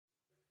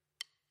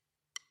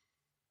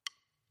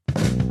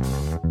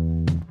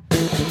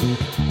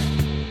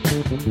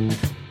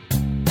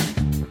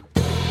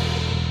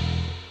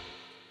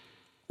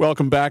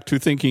Welcome back to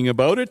Thinking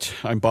About It.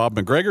 I'm Bob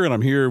McGregor, and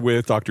I'm here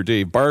with Dr.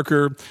 Dave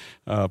Barker,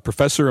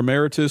 Professor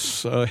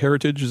Emeritus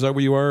Heritage. Is that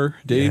where you are,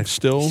 Dave, yeah.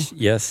 still?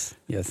 Yes.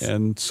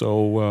 And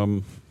so,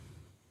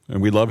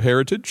 and we love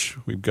heritage.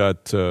 We've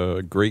got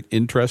great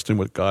interest in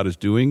what God is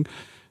doing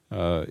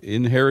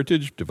in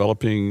heritage,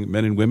 developing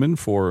men and women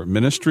for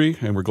ministry,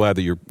 and we're glad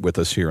that you're with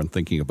us here and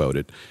Thinking About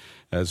It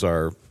as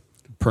our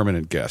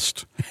permanent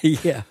guest.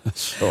 Yeah.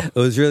 So it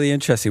was really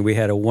interesting. We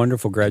had a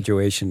wonderful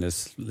graduation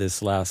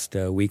this last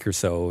week or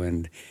so,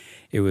 and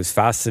it was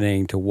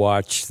fascinating to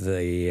watch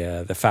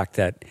the fact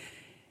that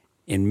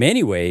in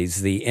many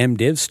ways the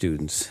MDiv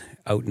students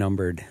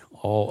outnumbered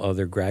all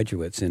other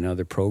graduates in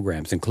other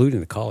programs, including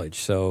the college.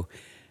 So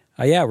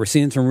we're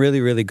seeing some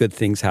really, really good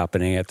things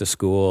happening at the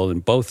school,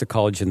 and both the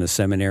college and the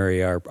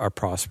seminary are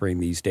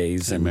prospering these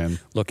days. Amen. And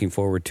looking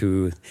forward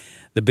to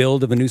the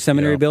build of a new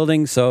seminary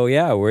building. So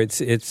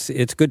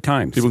it's good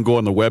times. People can go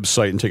on the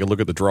website and take a look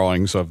at the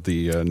drawings of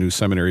the new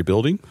seminary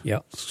building. Yeah,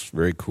 it's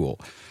very cool.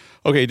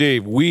 Okay,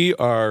 Dave, we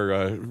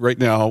are right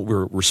now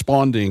we're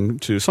responding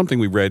to something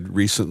we read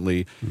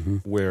recently,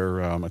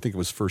 where I think it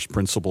was First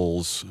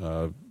Principles.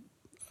 I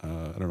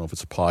don't know if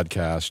it's a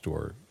podcast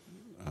or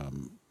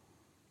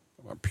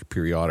a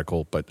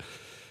periodical, but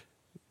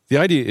the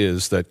idea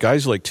is that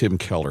guys like Tim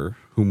Keller,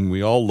 whom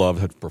we all love,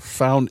 had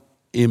profound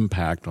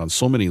impact on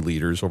so many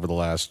leaders over the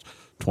last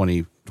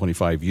 20,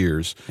 25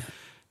 years.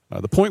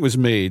 The point was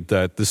made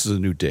that this is a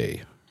new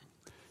day,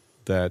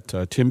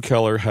 that Tim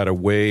Keller had a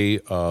way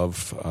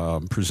of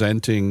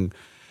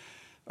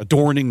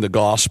adorning the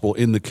gospel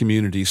in the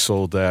community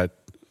so that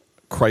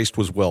Christ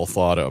was well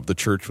thought of, the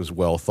church was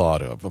well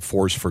thought of, a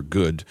force for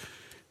good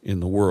in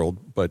the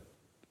world. But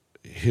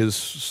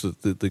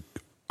the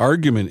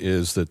argument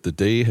is that the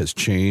day has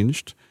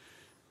changed.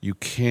 You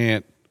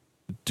can't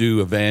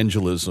do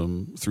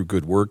evangelism through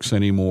good works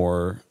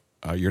anymore.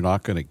 You're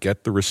not going to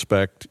get the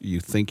respect you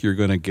think you're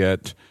going to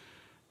get.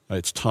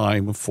 It's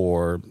time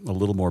for a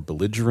little more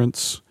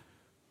belligerence,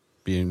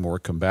 being more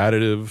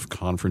combative,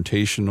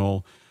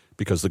 confrontational,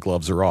 because the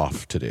gloves are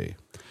off today.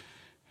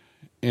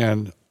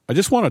 And I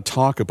just want to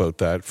talk about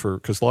that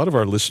because a lot of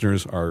our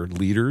listeners are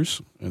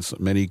leaders, and so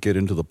many get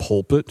into the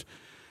pulpit,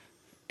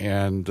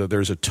 and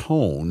there's a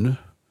tone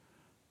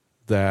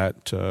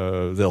that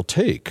they'll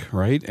take,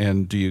 right?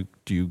 And do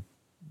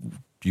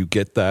you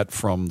get that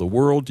from the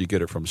world? Do you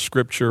get it from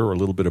Scripture, or a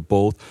little bit of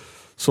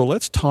both? So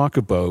let's talk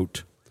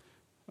about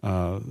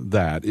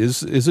that.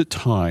 Is it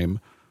time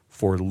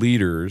for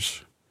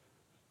leaders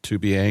to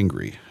be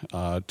angry,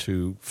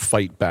 to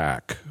fight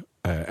back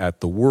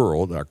at the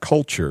world, our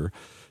culture,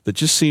 that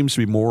just seems to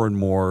be more and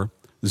more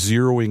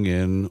zeroing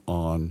in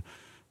on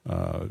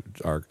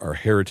our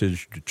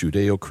heritage,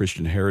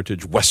 Judeo-Christian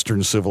heritage,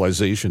 Western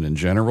civilization in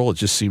general? It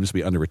just seems to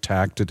be under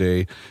attack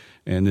today.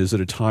 And is it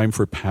a time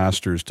for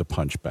pastors to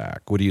punch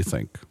back? What do you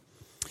think?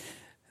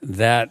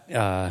 That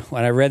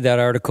when I read that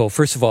article,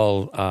 first of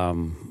all,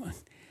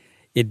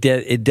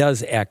 it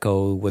does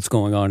echo what's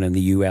going on in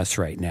the U.S.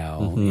 right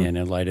now, and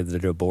in light of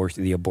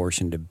the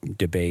abortion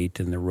debate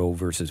and the Roe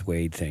versus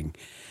Wade thing.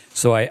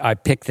 So I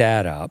picked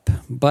that up,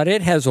 but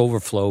it has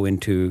overflow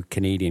into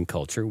Canadian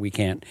culture.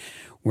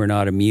 We're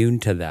not immune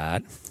to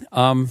that.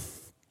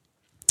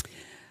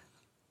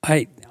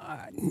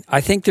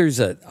 I think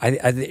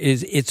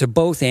it's a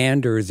both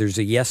and, or there's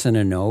a yes and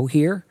a no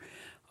here.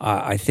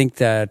 I think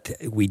that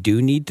we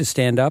do need to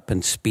stand up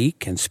and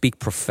speak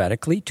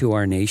prophetically to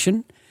our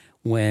nation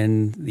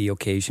when the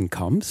occasion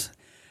comes.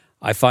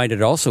 I find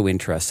it also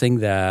interesting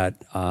that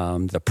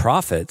the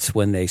prophets,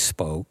 when they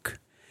spoke,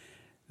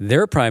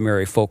 their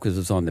primary focus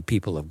was on the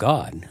people of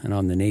God and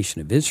on the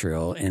nation of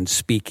Israel, and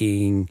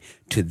speaking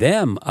to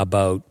them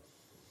about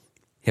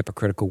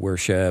hypocritical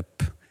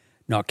worship,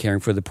 not caring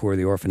for the poor,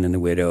 the orphan, and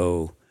the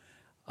widow,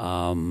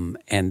 and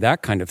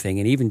that kind of thing.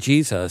 And even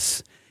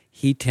Jesus,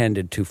 he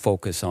tended to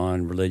focus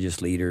on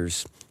religious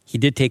leaders. He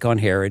did take on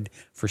Herod,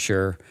 for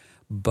sure.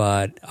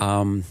 But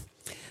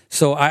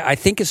so I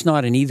think it's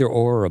not an either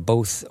or a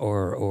both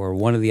or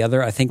one or the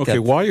other. I think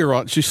while you're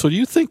on, so do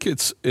you think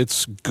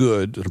it's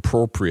good and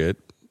appropriate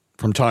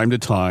from time to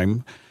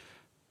time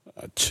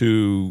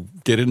to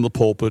get in the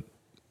pulpit,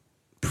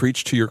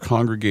 preach to your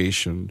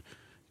congregation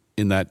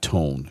in that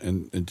tone,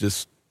 and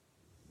just,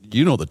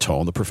 you know, the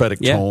tone, the prophetic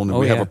tone, and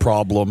we have a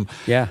problem.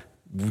 Yeah.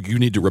 You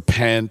need to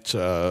repent,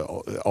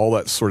 all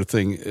that sort of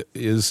thing.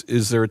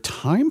 Is there a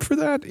time for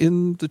that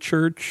in the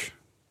church?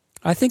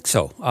 I think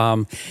so.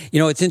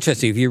 It's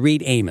interesting. If you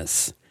read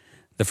Amos,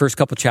 the first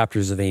couple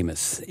chapters of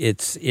Amos,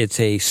 it's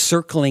a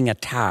circling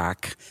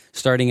attack,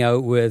 starting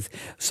out with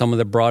some of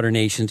the broader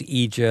nations,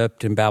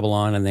 Egypt and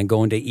Babylon, and then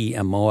going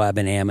to Moab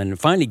and Ammon, and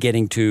finally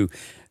getting to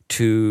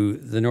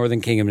the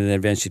northern kingdom, and then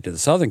eventually to the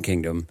southern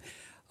kingdom,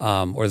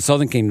 or the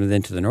southern kingdom,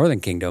 then to the northern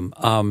kingdom.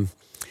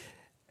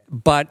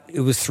 But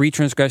it was 3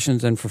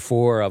 transgressions and for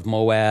 4 of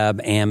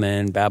Moab,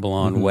 Ammon,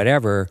 Babylon,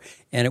 whatever.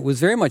 And it was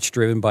very much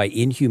driven by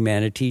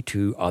inhumanity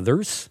to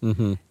others.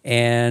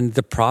 And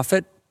the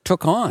prophet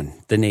took on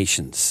the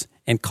nations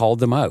and called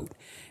them out.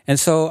 And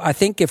so I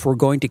think if we're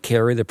going to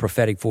carry the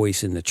prophetic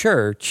voice in the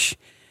church,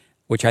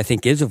 which I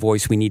think is a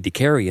voice we need to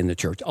carry in the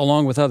church,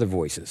 along with other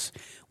voices,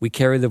 we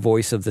carry the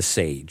voice of the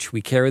sage,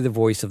 we carry the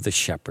voice of the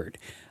shepherd,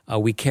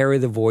 we carry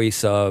the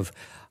voice of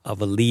a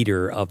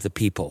leader of the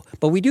people.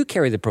 But we do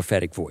carry the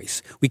prophetic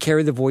voice. We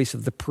carry the voice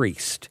of the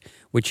priest,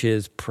 which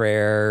is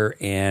prayer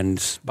and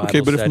Bible okay,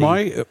 but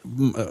study.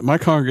 if my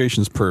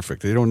congregation's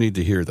perfect, they don't need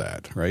to hear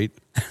that, right?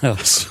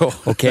 So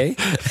Okay.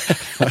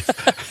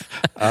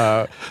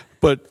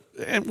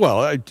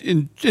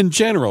 In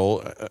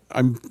general,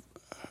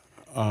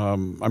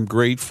 I'm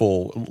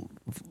grateful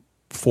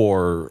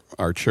for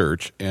our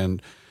church,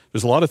 and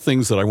there's a lot of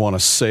things that I want to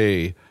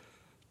say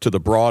to the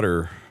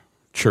broader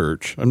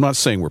church. I'm not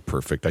saying we're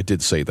perfect. I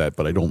did say that,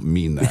 but I don't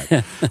mean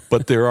that.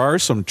 But there are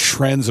some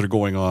trends that are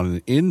going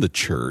on in the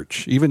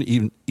church, even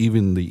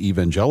the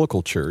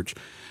evangelical church,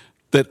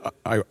 that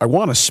I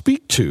want to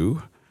speak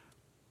to.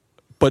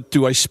 But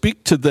do I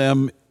speak to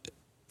them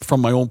from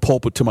my own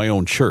pulpit to my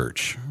own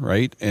church,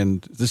 right?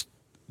 And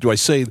do I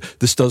say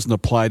this doesn't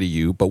apply to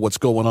you, but what's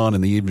going on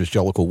in the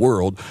evangelical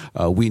world,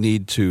 we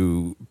need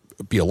to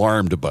be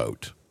alarmed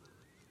about?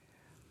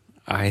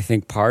 I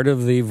think part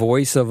of the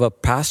voice of a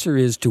pastor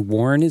is to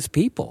warn his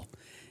people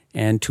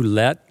and to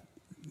let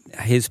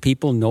his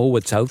people know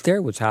what's out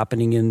there, what's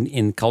happening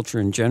in culture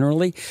and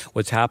generally,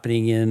 what's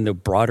happening in the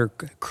broader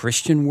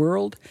Christian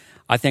world.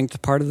 I think it's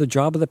part of the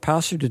job of the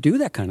pastor to do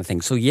that kind of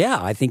thing. So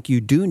yeah, I think you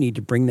do need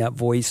to bring that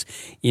voice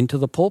into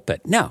the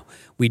pulpit. Now,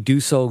 we do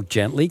so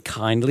gently,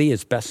 kindly,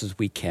 as best as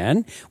we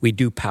can. We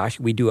do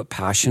it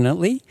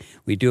passionately.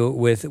 We do it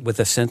with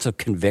a sense of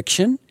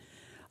conviction.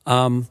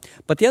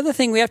 But the other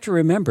thing we have to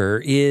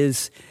remember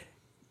is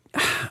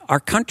our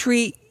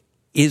country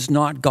is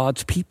not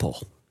God's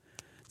people.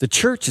 The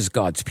church is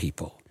God's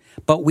people.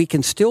 But we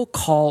can still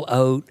call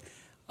out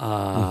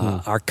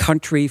our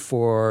country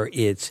for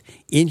its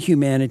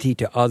inhumanity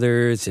to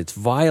others, its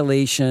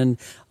violation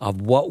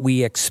of what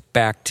we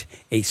expect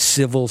a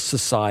civil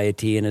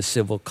society and a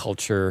civil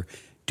culture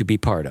to be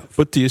part of.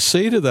 But do you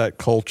say to that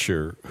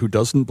culture who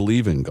doesn't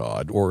believe in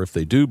God, or if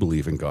they do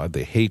believe in God,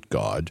 they hate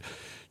God,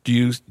 do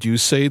you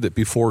say that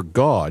before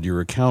God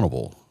you're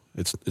accountable?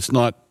 It's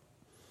not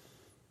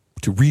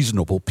to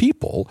reasonable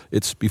people,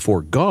 it's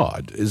before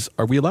God.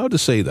 Are we allowed to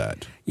say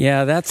that?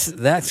 Yeah,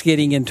 that's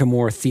getting into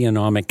more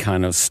theonomic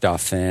kind of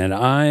stuff, and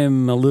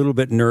I'm a little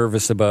bit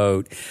nervous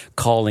about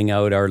calling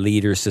out our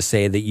leaders to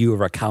say that you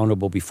are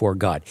accountable before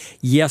God.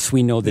 Yes,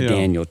 we know the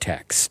Daniel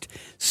text.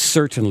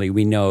 Certainly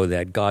we know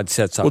that God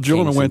sets up. Well,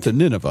 Jonah went to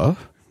Nineveh.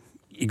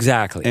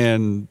 Exactly.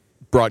 And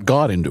brought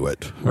God into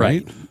it,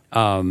 right?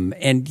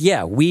 And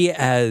yeah, we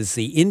as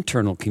the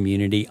internal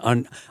community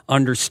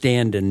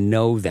understand and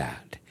know that.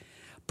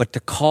 But to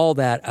call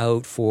that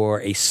out for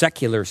a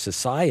secular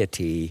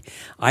society,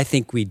 I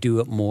think we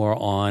do it more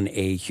on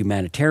a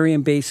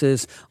humanitarian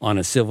basis, on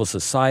a civil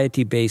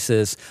society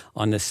basis,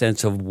 on the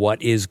sense of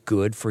what is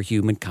good for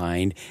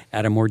humankind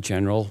at a more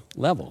general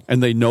level.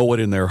 And they know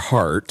it in their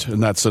heart,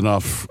 and that's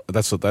enough.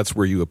 That's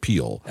where you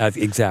appeal.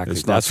 Exactly.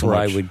 That's where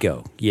I would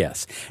go.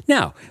 Yes.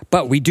 Now,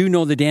 but we do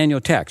know the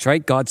Daniel text,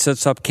 right? God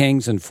sets up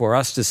kings, and for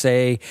us to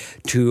say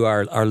to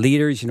our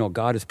leaders,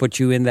 God has put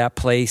you in that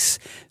place,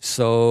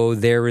 so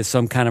there is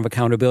some kind of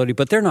accountability,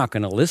 but they're not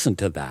going to listen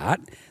to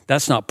that.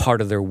 That's not part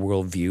of their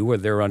worldview or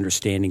their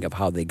understanding of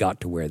how they got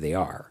to where they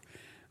are.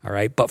 All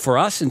right. But for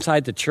us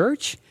inside the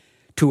church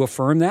to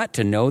affirm that,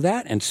 to know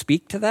that, and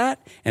speak to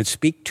that, and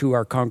speak to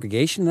our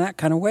congregation in that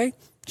kind of way,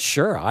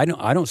 sure, I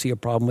don't see a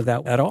problem with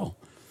that at all.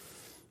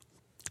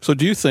 So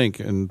do you think,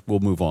 and we'll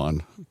move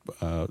on,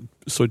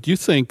 so do you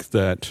think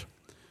that,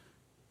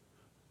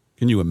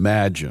 can you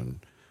imagine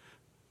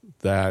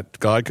that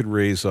God could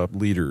raise up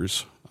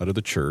leaders out of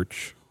the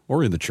church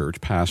or in the church,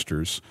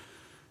 pastors,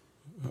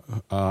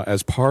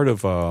 as part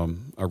of a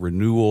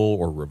renewal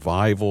or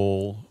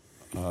revival,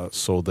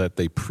 so that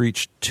they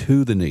preach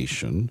to the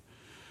nation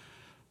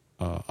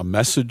a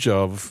message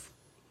of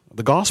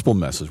the gospel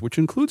message, which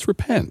includes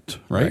repent,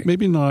 right?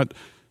 Maybe not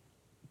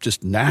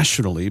just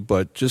nationally,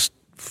 but just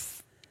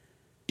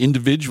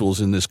individuals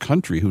in this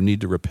country who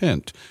need to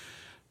repent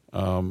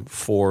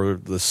for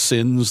the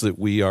sins that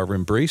we are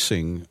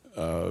embracing.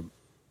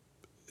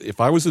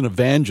 If I was an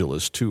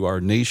evangelist to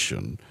our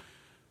nation,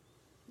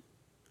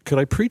 could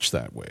I preach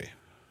that way?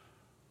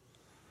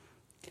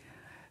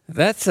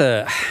 That's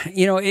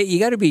you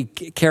got to be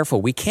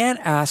careful. We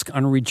can't ask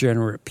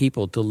unregenerate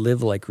people to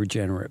live like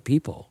regenerate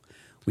people.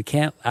 We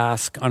can't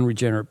ask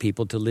unregenerate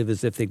people to live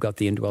as if they've got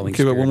the indwelling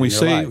spirit in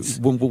their lives.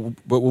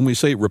 But when we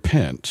say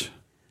repent,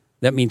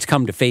 that means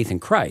come to faith in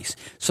Christ.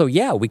 So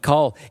yeah, we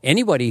call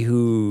anybody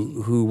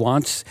who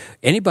wants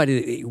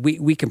anybody.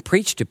 We can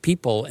preach to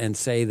people and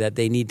say that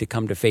they need to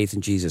come to faith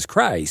in Jesus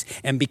Christ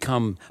and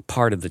become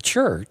part of the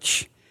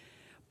church.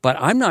 But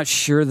I'm not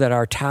sure that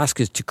our task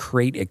is to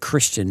create a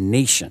Christian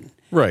nation.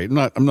 Right.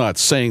 I'm not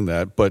saying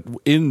that, but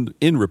in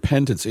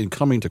repentance, in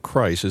coming to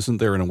Christ, isn't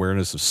there an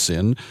awareness of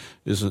sin?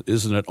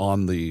 Isn't it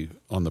on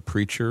the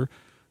preacher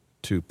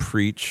to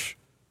preach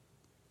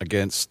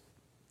against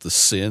the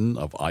sin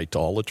of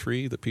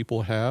idolatry that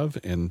people have,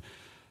 and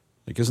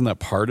like, isn't that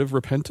part of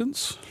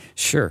repentance?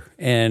 Sure,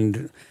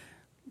 and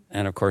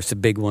of course the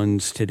big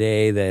ones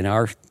today that in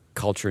our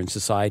culture and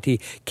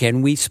society.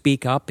 Can we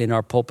speak up in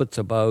our pulpits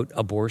about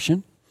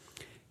abortion?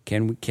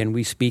 Can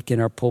we speak in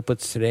our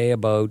pulpits today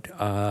about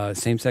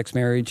same-sex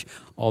marriage,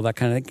 all that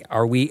kind of thing?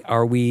 Are we?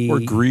 Or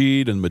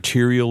greed and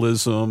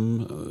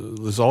materialism.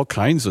 There's all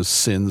kinds of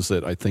sins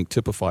that I think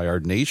typify our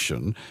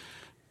nation,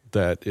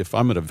 that if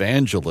I'm an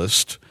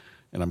evangelist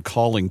and I'm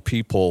calling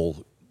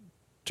people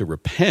to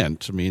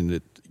repent, I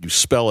mean, you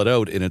spell it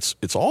out, and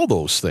it's all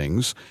those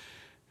things.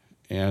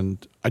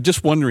 And I'm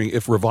just wondering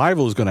if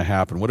revival is going to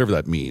happen, whatever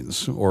that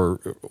means,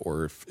 or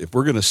if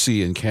we're going to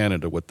see in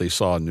Canada what they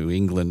saw in New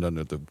England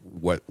under the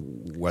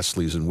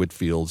Wesleys and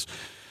Whitfields,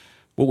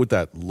 what would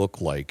that look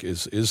like?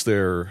 Is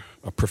there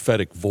a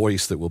prophetic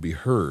voice that will be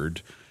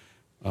heard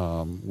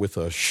with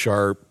a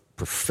sharp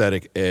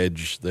prophetic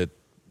edge that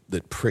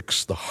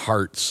pricks the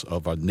hearts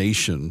of a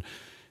nation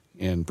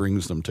and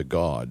brings them to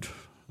God?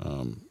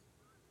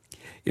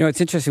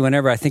 It's interesting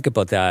whenever I think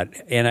about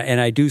that,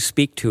 and I do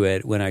speak to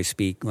it when I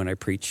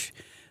preach,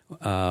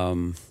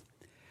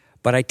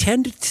 but I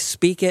tend to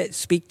speak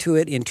to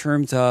it in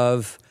terms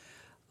of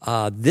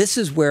this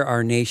is where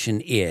our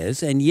nation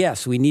is, and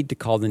yes, we need to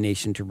call the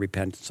nation to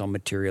repentance on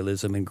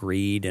materialism and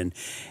greed and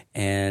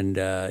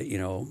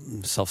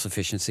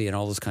self-sufficiency and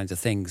all those kinds of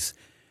things.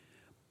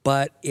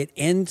 But it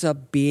ends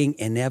up being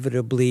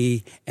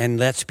inevitably, and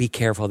let's be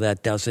careful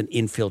that doesn't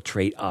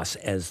infiltrate us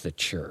as the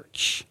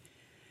church.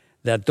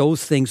 That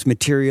those things,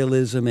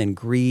 materialism and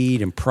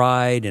greed and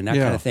pride and that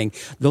kind of thing,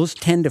 those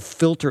tend to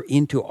filter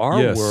into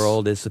our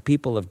world as the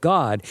people of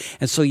God.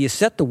 And so you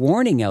set the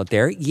warning out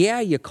there. Yeah,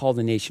 you call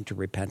the nation to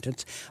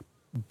repentance,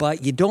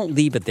 but you don't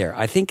leave it there.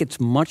 I think it's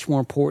much more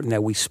important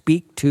that we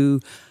speak to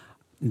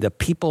the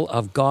people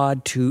of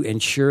God to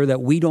ensure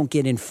that we don't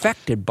get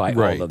infected by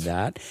all of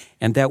that,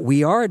 and that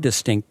we are a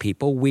distinct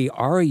people. We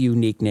are a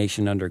unique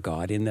nation under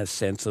God in the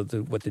sense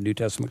of what the New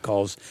Testament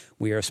calls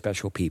we are a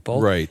special people.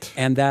 Right.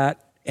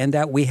 And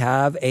that we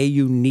have a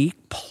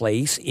unique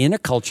place in a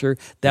culture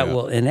that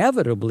will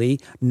inevitably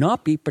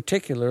not be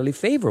particularly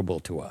favorable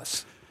to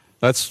us.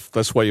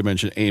 That's why you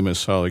mentioned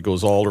Amos, how it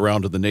goes all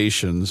around to the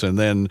nations, and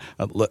then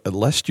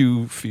unless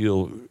you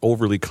feel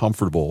overly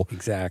comfortable,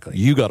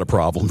 you got a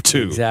problem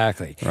too.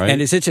 Exactly. Right?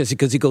 And it's interesting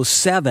because he goes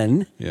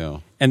 7,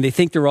 and they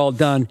think they're all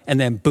done, and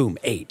then boom,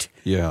 8.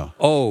 Yeah.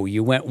 Oh,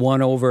 you went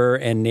one over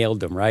and nailed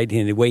them, right?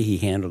 And the way he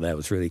handled that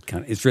was really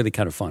kind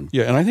of fun.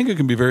 Yeah, and I think it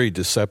can be very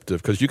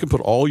deceptive because you can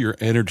put all your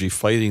energy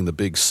fighting the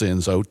big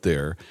sins out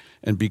there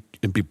and be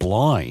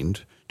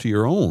blind to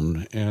your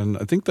own. And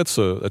I think that's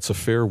a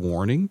fair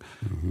warning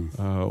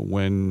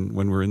when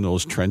we're in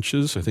those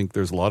trenches. I think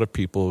there's a lot of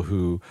people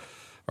who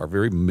are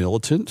very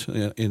militant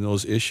in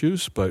those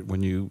issues, but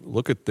when you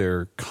look at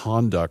their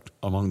conduct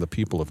among the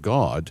people of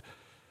God,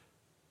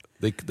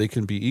 they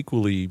can be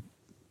equally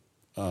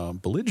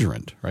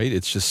belligerent, right?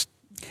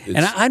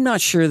 And I'm not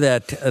sure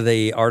that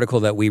the article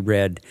that we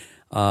read,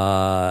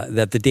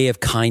 that the day of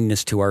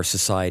kindness to our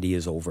society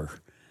is over.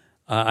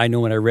 I know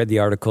when I read the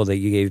article that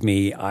you gave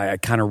me, I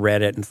kind of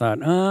read it and thought,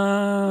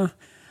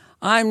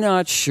 I'm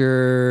not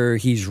sure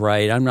he's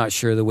right. I'm not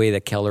sure the way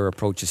that Keller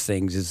approaches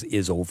things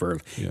is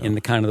over in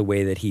the kind of the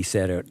way that he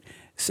said it.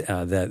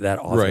 That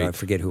author, I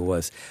forget who it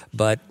was.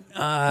 But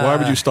why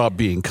would you stop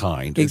being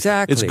kind?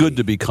 Exactly. It's good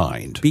to be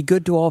kind. Be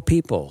good to all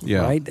people,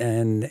 right?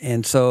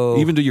 And so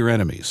even to your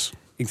enemies.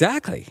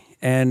 Exactly.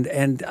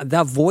 And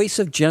that voice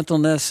of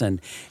gentleness and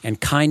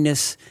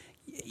kindness,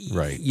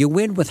 you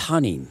win with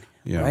hunting,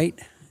 right?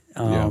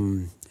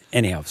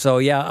 Anyhow, so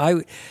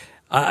I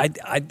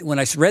when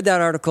I read that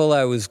article,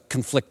 I was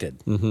conflicted,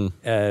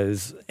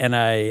 and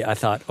I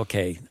thought,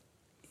 okay,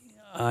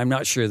 I'm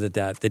not sure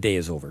that the day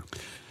is over.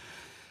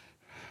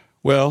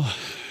 Well,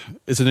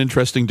 it's an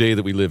interesting day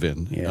that we live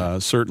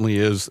in. Certainly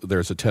is.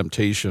 There's a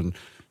temptation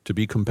to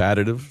be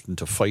combative and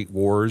to fight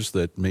wars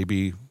that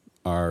maybe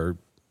are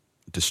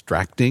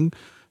distracting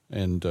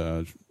and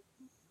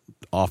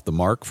off the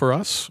mark for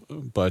us.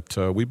 But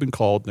we've been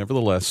called,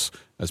 nevertheless,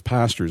 as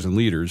pastors and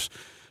leaders,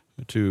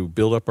 to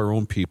build up our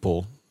own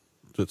people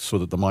so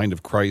that the mind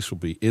of Christ will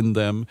be in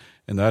them.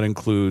 And that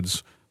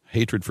includes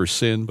hatred for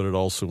sin, but it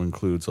also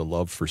includes a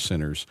love for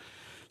sinners.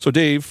 So,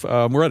 Dave,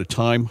 we're out of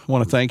time. I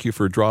want to thank you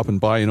for dropping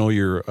by. I know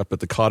you're up at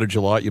the cottage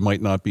a lot. You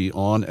might not be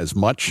on as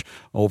much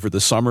over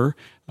the summer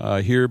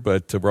here,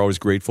 but we're always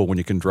grateful when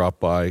you can drop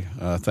by.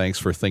 Thanks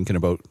for thinking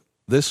about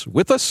this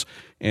with us.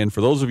 And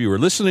for those of you who are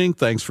listening,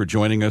 thanks for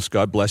joining us.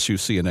 God bless you.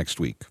 See you next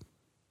week.